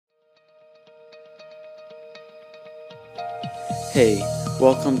Hey,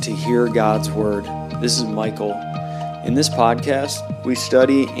 welcome to Hear God's Word. This is Michael. In this podcast, we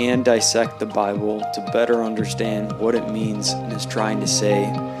study and dissect the Bible to better understand what it means and is trying to say.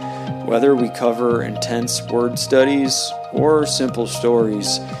 Whether we cover intense word studies or simple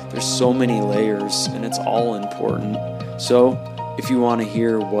stories, there's so many layers and it's all important. So, if you want to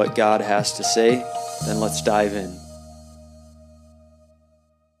hear what God has to say, then let's dive in.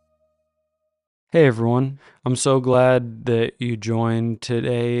 Hey everyone, I'm so glad that you joined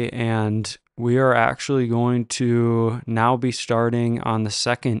today, and we are actually going to now be starting on the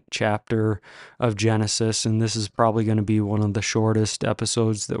second chapter of Genesis, and this is probably going to be one of the shortest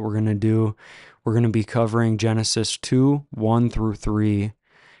episodes that we're going to do. We're going to be covering Genesis 2, 1 through 3,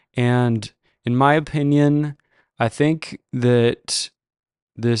 and in my opinion, I think that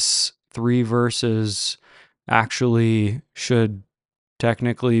this 3 verses actually should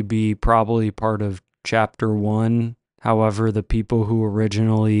technically be probably part of chapter 1. However, the people who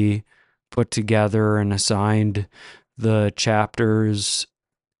originally put together and assigned the chapters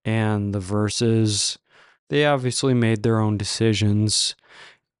and the verses, they obviously made their own decisions.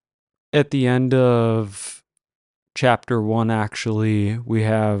 At the end of chapter 1, actually, we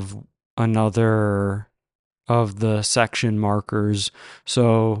have another of the section markers.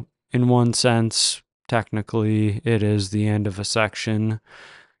 So, in one sense, technically, it is the end of a section.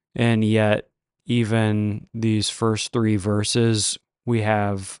 And yet, even these first 3 verses, we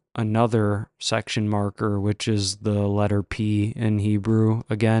have another section marker, which is the letter P in Hebrew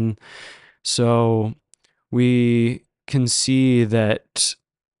again. So we can see that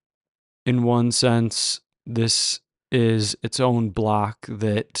in one sense, this is its own block,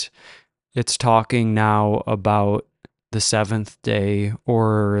 that it's talking now about the 7th day,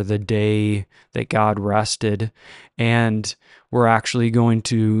 or the day that God rested. And we're actually going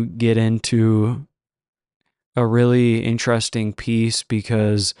to get into a really interesting piece,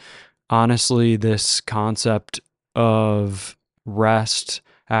 because honestly, this concept of rest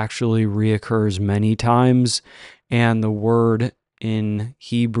actually reoccurs many times, and the word in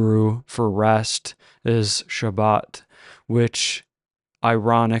Hebrew for rest is Shabbat, which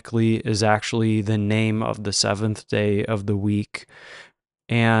ironically is actually the name of the 7th day of the week.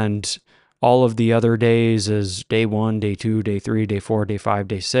 And all of the other days is day 1, day 2, day 3, day 4, day 5,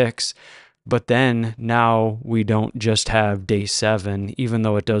 day 6. But then now we don't just have day 7, even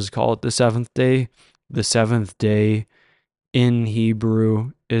though it does call it the 7th day. The 7th day in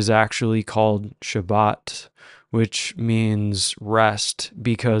Hebrew is actually called Shabbat, which means rest,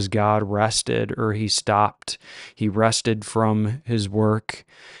 because God rested, or he stopped. He rested from his work.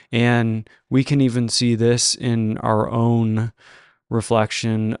 And we can even see this in our own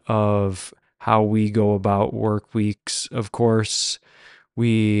reflection of how we go about work weeks. Of course,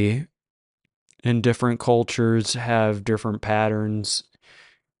 we, in different cultures, have different patterns.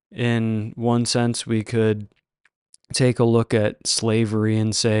 In one sense, we could take a look at slavery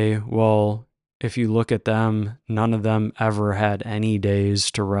and say, well, if you look at them, none of them ever had any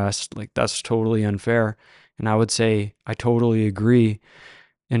days to rest. Like, that's totally unfair. And I would say I totally agree.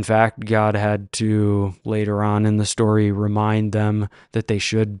 In fact, God had to, later on in the story, remind them that they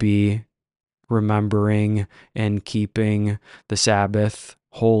should be remembering and keeping the Sabbath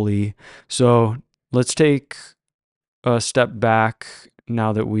holy. So let's take a step back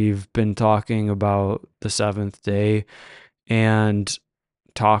now that we've been talking about the 7th day, and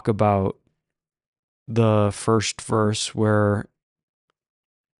talk about the first verse, where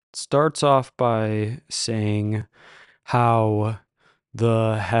it starts off by saying how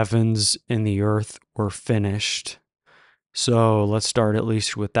the heavens and the earth were finished. So let's start at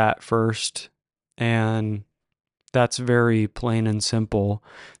least with that first. And that's very plain and simple.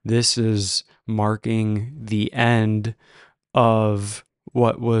 This is marking the end of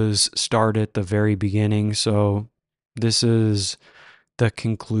what was started at the very beginning. So this is the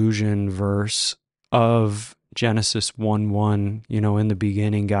conclusion verse of Genesis 1:1. In the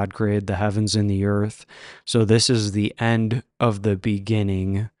beginning, God created the heavens and the earth. So this is the end of the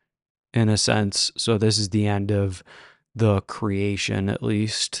beginning, in a sense. So this is the end of the creation, at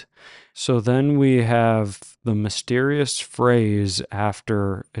least. So then we have the mysterious phrase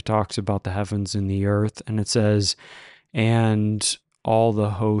after it talks about the heavens and the earth, and it says, and all the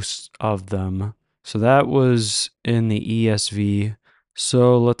hosts of them. So that was in the ESV.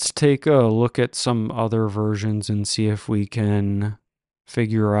 So let's take a look at some other versions and see if we can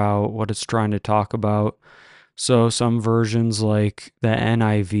figure out what it's trying to talk about. So some versions, like the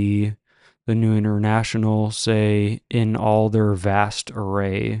NIV, the New International, say in all their vast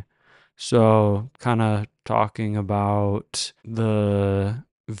array. So kind of talking about the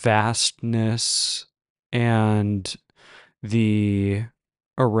vastness and the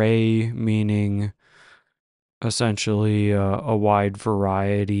array meaning essentially a wide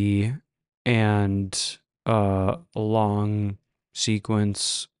variety and a long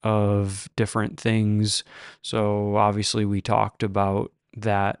sequence of different things. So obviously we talked about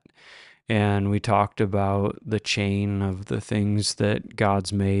that, and we talked about the chain of the things that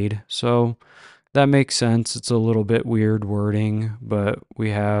God's made. So that makes sense. It's a little bit weird wording, but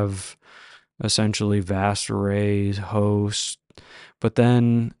we have essentially vast arrays, hosts. But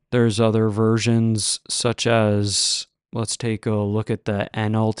then there's other versions, such as, let's take a look at the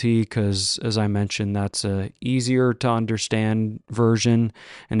NLT, because as I mentioned, that's a easier to understand version.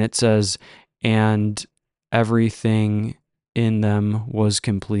 And it says, and everything in them was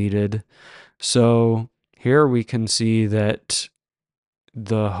completed. So here we can see that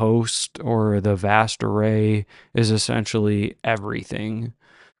the host or the vast array is essentially everything.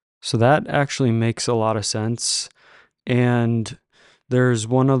 So that actually makes a lot of sense. And there's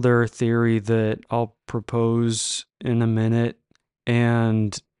one other theory that I'll propose in a minute,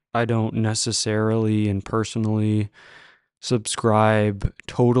 and I don't necessarily and personally subscribe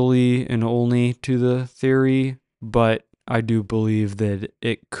totally and only to the theory, but I do believe that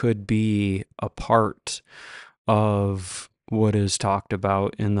it could be a part of what is talked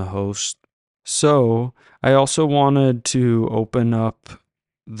about in the host. So I also wanted to open up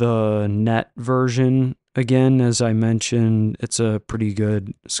the net version again. As I mentioned, it's a pretty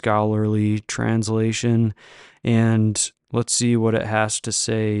good scholarly translation. And let's see what it has to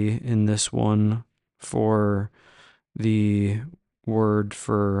say in this one for the word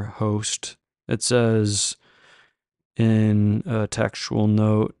for host. It says in a textual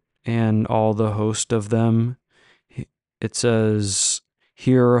note, and all the host of them. It says,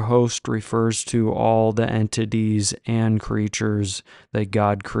 here host refers to all the entities and creatures that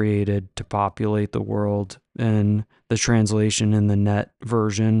God created to populate the world. And the translation in the net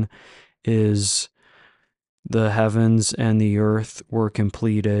version is, the heavens and the earth were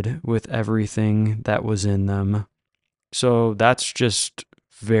completed with everything that was in them. So that's just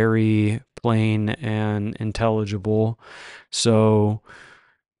very plain and intelligible. So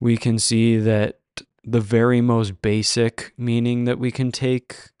we can see that the very most basic meaning that we can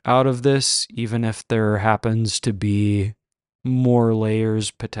take out of this, even if there happens to be more layers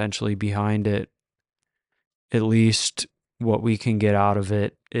potentially behind it, at least what we can get out of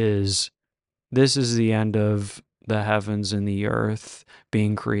it is, this is the end of the heavens and the earth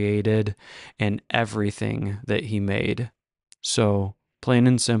being created and everything that he made. So, plain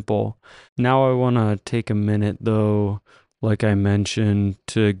and simple. Now I want to take a minute, though, like I mentioned,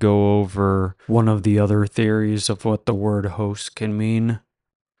 to go over one of the other theories of what the word host can mean.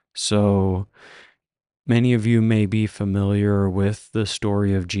 So, many of you may be familiar with the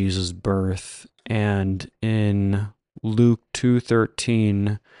story of Jesus' birth, and in Luke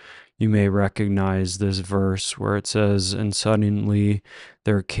 2:13, you may recognize this verse where it says, and suddenly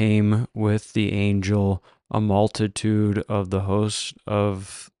there came with the angel a multitude of the host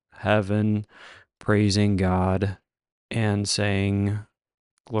of heaven, praising God and saying,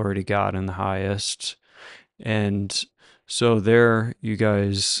 glory to God in the highest. And so there you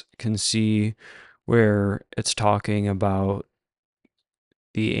guys can see where it's talking about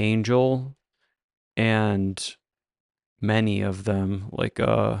the angel and many of them, like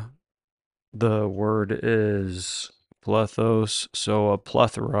the word is plethos, so a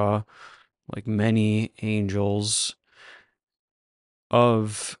plethora, like many angels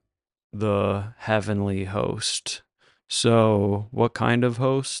of the heavenly host. So, what kind of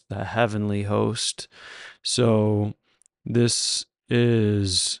host? The heavenly host. So, this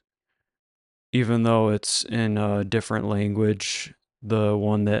is, even though it's in a different language, the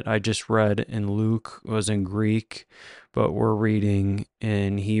one that I just read in Luke was in Greek, but we're reading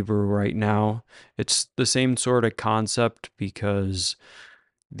in Hebrew right now. It's the same sort of concept because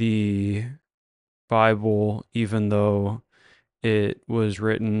the Bible, even though it was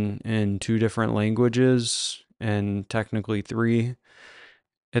written in two different languages and technically three,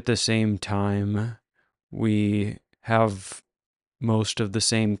 at the same time, we have most of the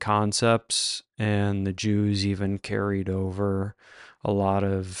same concepts, and the Jews even carried over a lot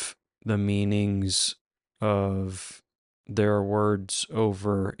of the meanings of their words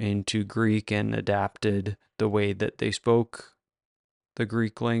over into Greek and adapted the way that they spoke the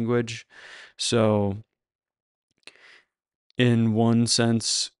Greek language. So, in one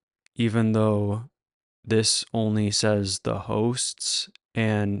sense, even though this only says the hosts,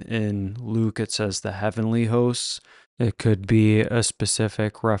 and in Luke it says the heavenly hosts, it could be a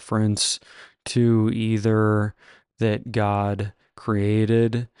specific reference to either that God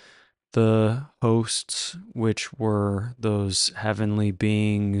created the hosts, which were those heavenly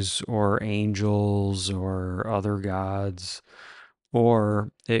beings or angels or other gods,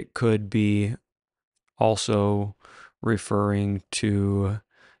 or it could be also referring to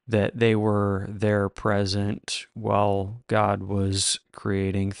that they were there present while God was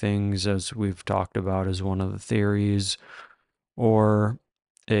creating things, as we've talked about as one of the theories, or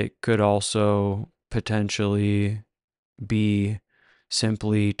it could also potentially be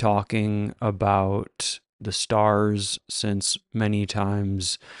simply talking about the stars, since many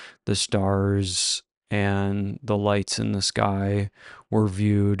times the stars and the lights in the sky were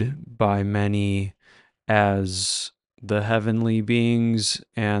viewed by many as the heavenly beings,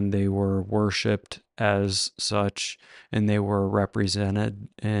 and they were worshipped as such, and they were represented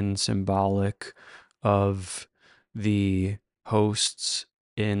and symbolic of the hosts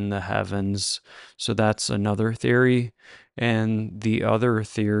in the heavens. So that's another theory. And the other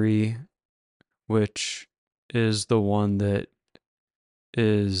theory, which is the one that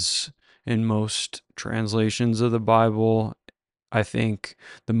is in most translations of the Bible, I think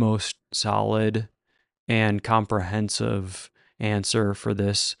the most solid and comprehensive answer for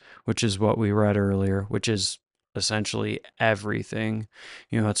this, which is what we read earlier, which is essentially everything.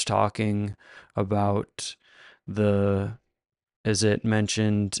 It's talking about the, as it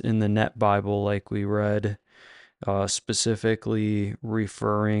mentioned in the Net Bible, like we read, specifically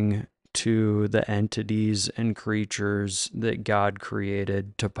referring to the entities and creatures that God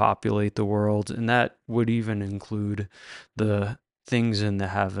created to populate the world. And that would even include the things in the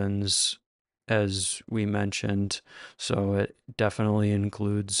heavens, as we mentioned. So it definitely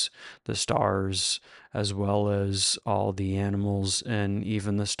includes the stars as well as all the animals and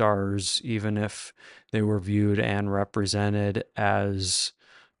even the stars, even if they were viewed and represented as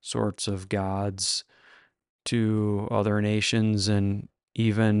sorts of gods to other nations and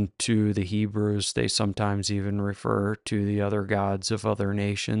even to the Hebrews. They sometimes even refer to the other gods of other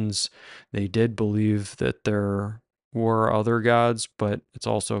nations. They did believe that there were other gods, but it's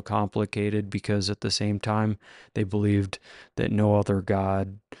also complicated because at the same time, they believed that no other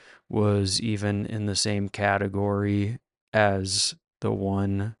god was even in the same category as the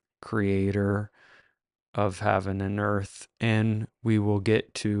one creator of heaven and earth. And we will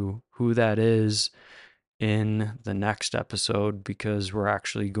get to who that is in the next episode, because we're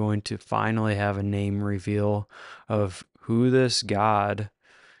actually going to finally have a name reveal of who this God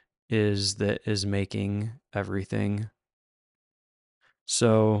is that is making everything.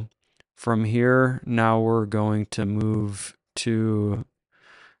 So from here, now we're going to move to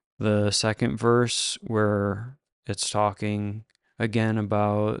the second verse where it's talking again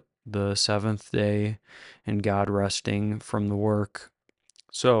about the seventh day and God resting from the work.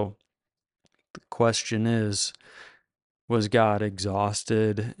 So the question is, was God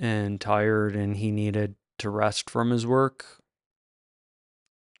exhausted and tired and he needed to rest from his work?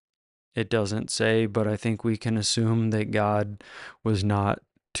 It doesn't say, but I think we can assume that God was not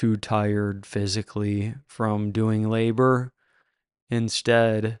too tired physically from doing labor.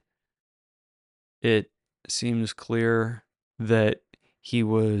 Instead, it seems clear that he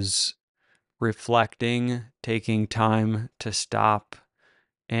was reflecting, taking time to stop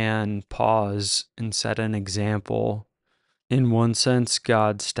and pause and set an example. In one sense,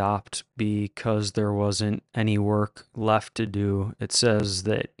 God stopped because there wasn't any work left to do. It says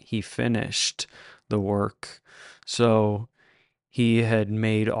that he finished the work. So he had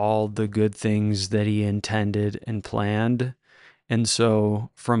made all the good things that he intended and planned. And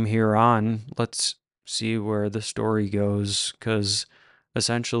so from here on, let's see where the story goes, because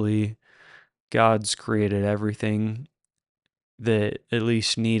essentially God's created everything that at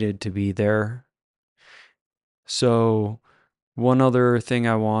least needed to be there. So one other thing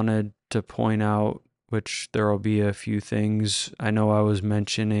I wanted to point out, which there will be a few things. I know I was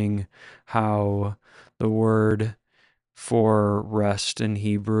mentioning how the word for rest in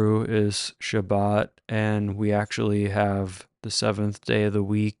Hebrew is Shabbat, and we actually have the seventh day of the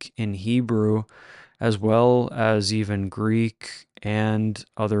week in Hebrew, as well as even Greek and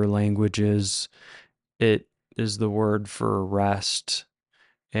other languages. It is the word for rest,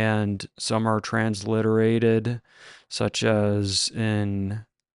 and some are transliterated, such as in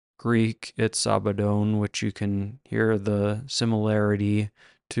Greek, it's Sabadon, which you can hear the similarity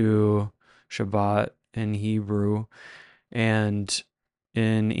to Shabbat in Hebrew. And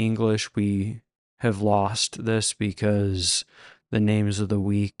in English, we have lost this because the names of the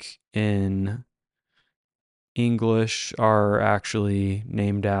week in English are actually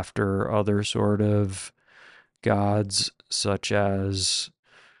named after other sort of gods, such as,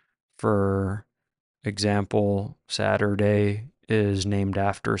 for example, Saturday is named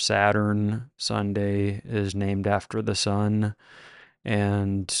after Saturn, Sunday is named after the sun,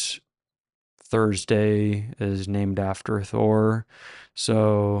 and Thursday is named after Thor.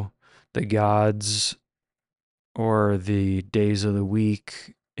 So the gods or the days of the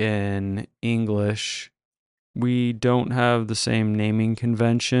week in English, we don't have the same naming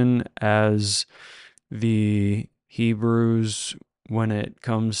convention as the Hebrews when it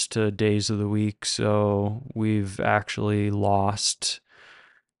comes to days of the week. So we've actually lost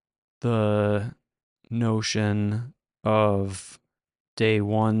the notion of day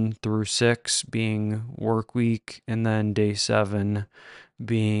 1 through 6 being work week and then day 7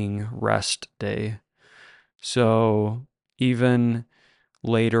 being rest day. So even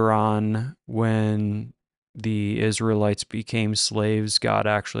later on, when the Israelites became slaves, God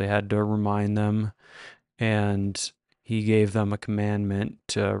actually had to remind them, and he gave them a commandment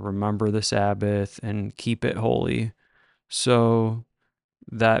to remember the Sabbath and keep it holy. So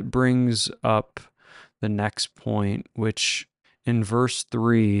that brings up the next point, which in verse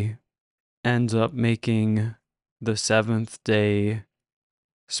 3 ends up making the seventh day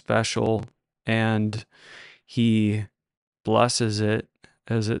special, and he blesses it,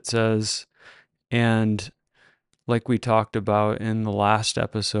 as it says. And like we talked about in the last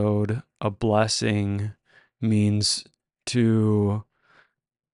episode, a blessing means to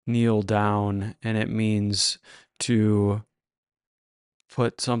kneel down, and it means to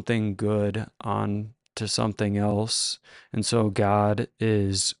put something good on to something else. And so God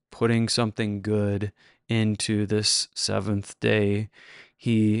is putting something good into this seventh day.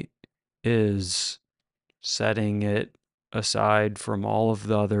 He is setting it aside from all of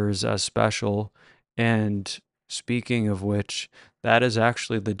the others as special. And speaking of which, that is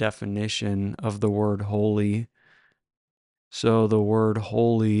actually the definition of the word holy. So the word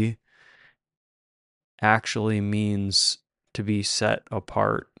holy actually means to be set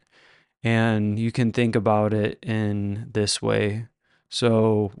apart. And you can think about it in this way.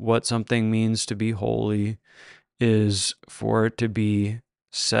 So, what something means to be holy is for it to be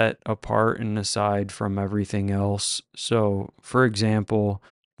set apart and aside from everything else. So, for example,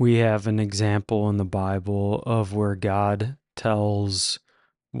 we have an example in the Bible of where God tells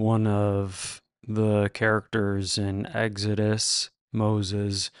one of the characters in Exodus,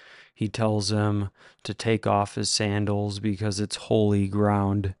 Moses, he tells him to take off his sandals because it's holy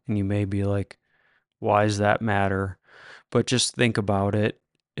ground. And you may be like, why does that matter? But just think about it.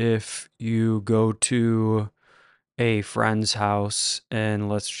 If you go to a friend's house and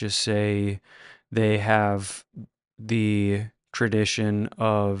let's just say they have the tradition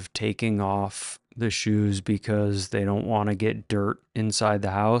of taking off the shoes because they don't want to get dirt inside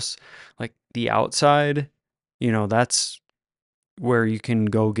the house, like the outside, that's where you can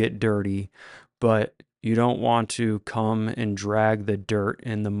go get dirty, but you don't want to come and drag the dirt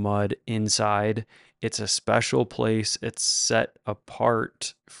and the mud inside. It's a special place. It's set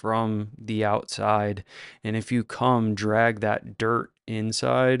apart from the outside. And if you come drag that dirt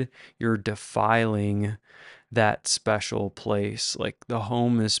inside, you're defiling that special place. Like the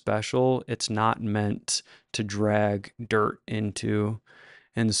home is special. It's not meant to drag dirt into.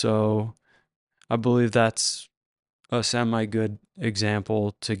 And so I believe that's a semi good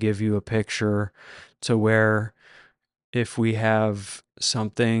example to give you a picture to where if we have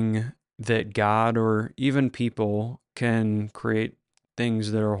something that God or even people can create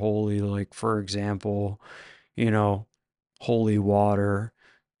things that are holy, like for example, holy water.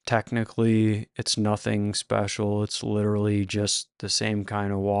 Technically, it's nothing special. It's literally just the same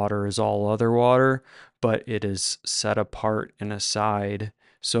kind of water as all other water, but it is set apart and aside.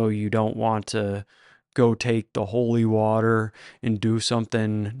 So you don't want to go take the holy water and do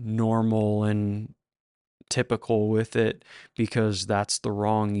something normal and typical with it because that's the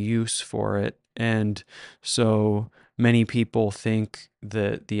wrong use for it. And so many people think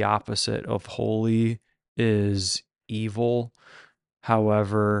that the opposite of holy is evil.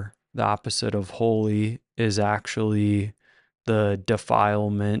 However, the opposite of holy is actually the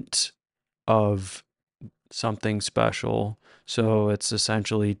defilement of something special. So it's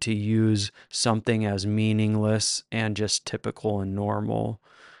essentially to use something as meaningless and just typical and normal.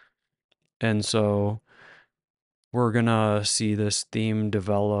 And so we're going to see this theme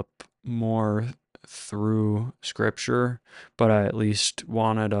develop more through scripture, but I at least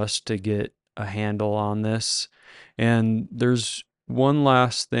wanted us to get a handle on this. And there's one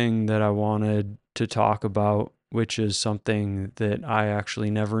last thing that I wanted to talk about, which is something that I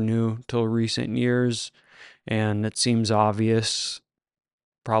actually never knew till recent years, and it seems obvious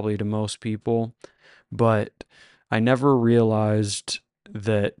probably to most people, but I never realized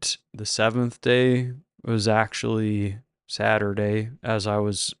that the seventh day was actually Saturday, as I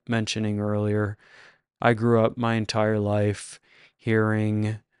was mentioning earlier. I grew up my entire life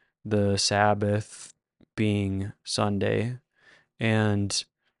hearing the Sabbath being Sunday, and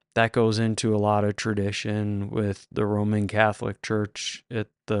that goes into a lot of tradition with the Roman Catholic Church at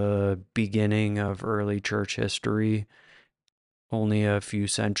the beginning of early church history, only a few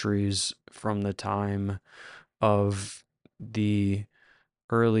centuries from the time of the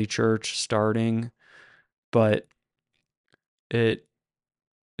early church starting, but it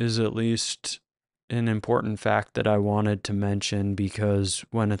is at least an important fact that I wanted to mention because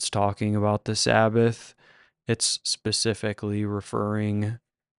when it's talking about the Sabbath, it's specifically referring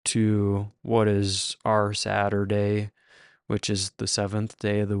to what is our Saturday, which is the seventh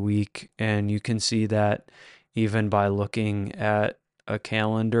day of the week. And you can see that even by looking at a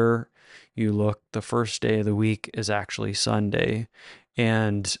calendar. You look, the first day of the week is actually Sunday.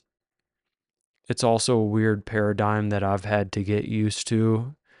 And it's also a weird paradigm that I've had to get used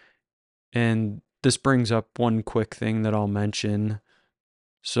to. And this brings up one quick thing that I'll mention.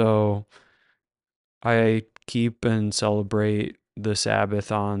 So I keep and celebrate the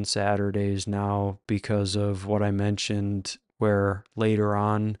Sabbath on Saturdays now because of what I mentioned, where later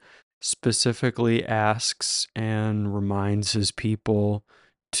on specifically asks and reminds his people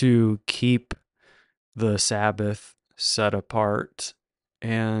to keep the Sabbath set apart.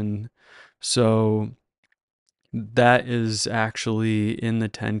 And so that is actually in the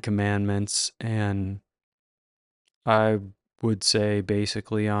Ten Commandments, and I would say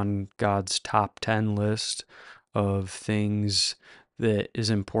basically on God's top 10 list of things that is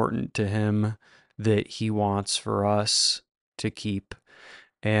important to him that he wants for us to keep.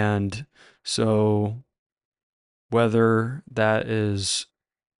 And so whether that is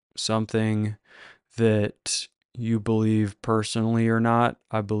something that you believe personally or not,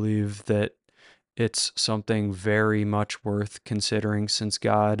 I believe that it's something very much worth considering since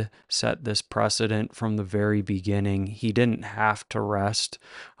God set this precedent from the very beginning. He didn't have to rest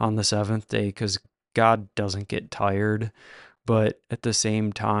on the seventh day because God doesn't get tired, but at the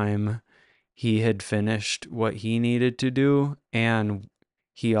same time, he had finished what he needed to do, and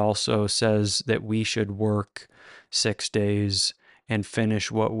he also says that we should work 6 days and finish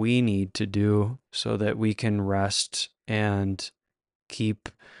what we need to do so that we can rest and keep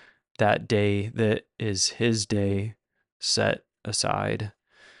that day that is his day set aside.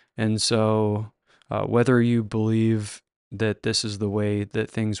 And so, whether you believe that this is the way that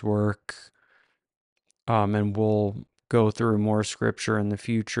things work, and we'll go through more scripture in the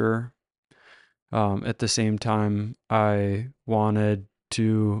future, at the same time, I wanted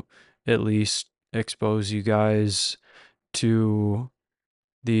to at least expose you guys to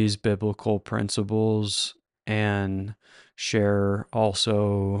these biblical principles and share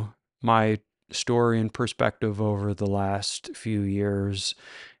also my story and perspective over the last few years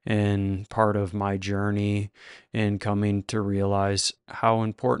and part of my journey in coming to realize how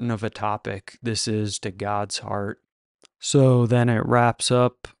important of a topic this is to God's heart. So then it wraps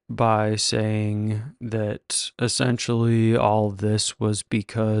up by saying that essentially all this was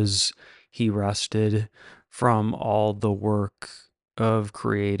because he rested from all the work of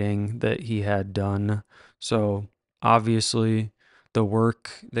creating that he had done. So obviously, the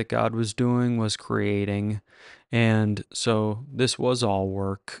work that God was doing was creating. And so this was all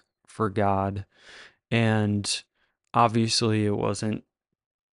work for God. And obviously, it wasn't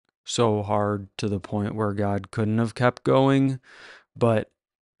so hard to the point where God couldn't have kept going. But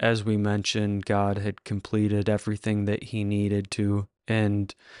as we mentioned, God had completed everything that he needed to.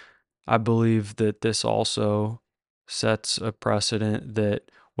 And I believe that this also sets a precedent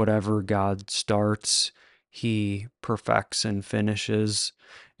that whatever God starts, he perfects and finishes.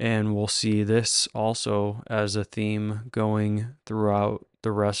 And we'll see this also as a theme going throughout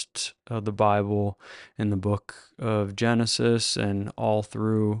the rest of the Bible in the book of Genesis and all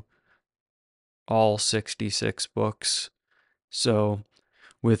through all 66 books. So,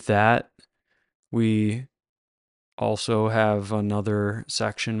 with that, we also have another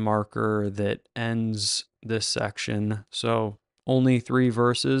section marker that ends this section. So, only 3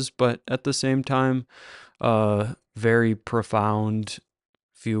 verses, but at the same time, very profound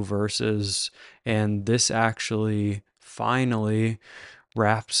few verses. And this actually finally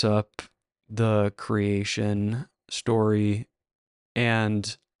wraps up the creation story.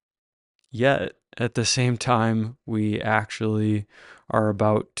 And yet, at the same time, we actually are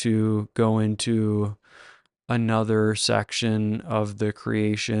about to go into another section of the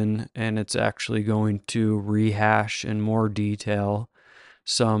creation, and it's actually going to rehash in more detail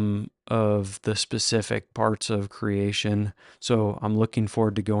some of the specific parts of creation. So I'm looking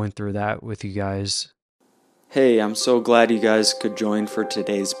forward to going through that with you guys. Hey, I'm so glad you guys could join for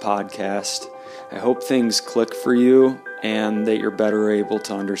today's podcast. I hope things click for you and that you're better able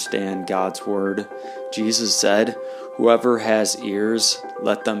to understand God's Word. Jesus said, "Whoever has ears,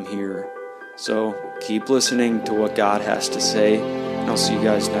 let them hear." So keep listening to what God has to say, and I'll see you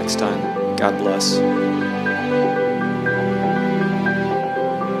guys next time. God bless.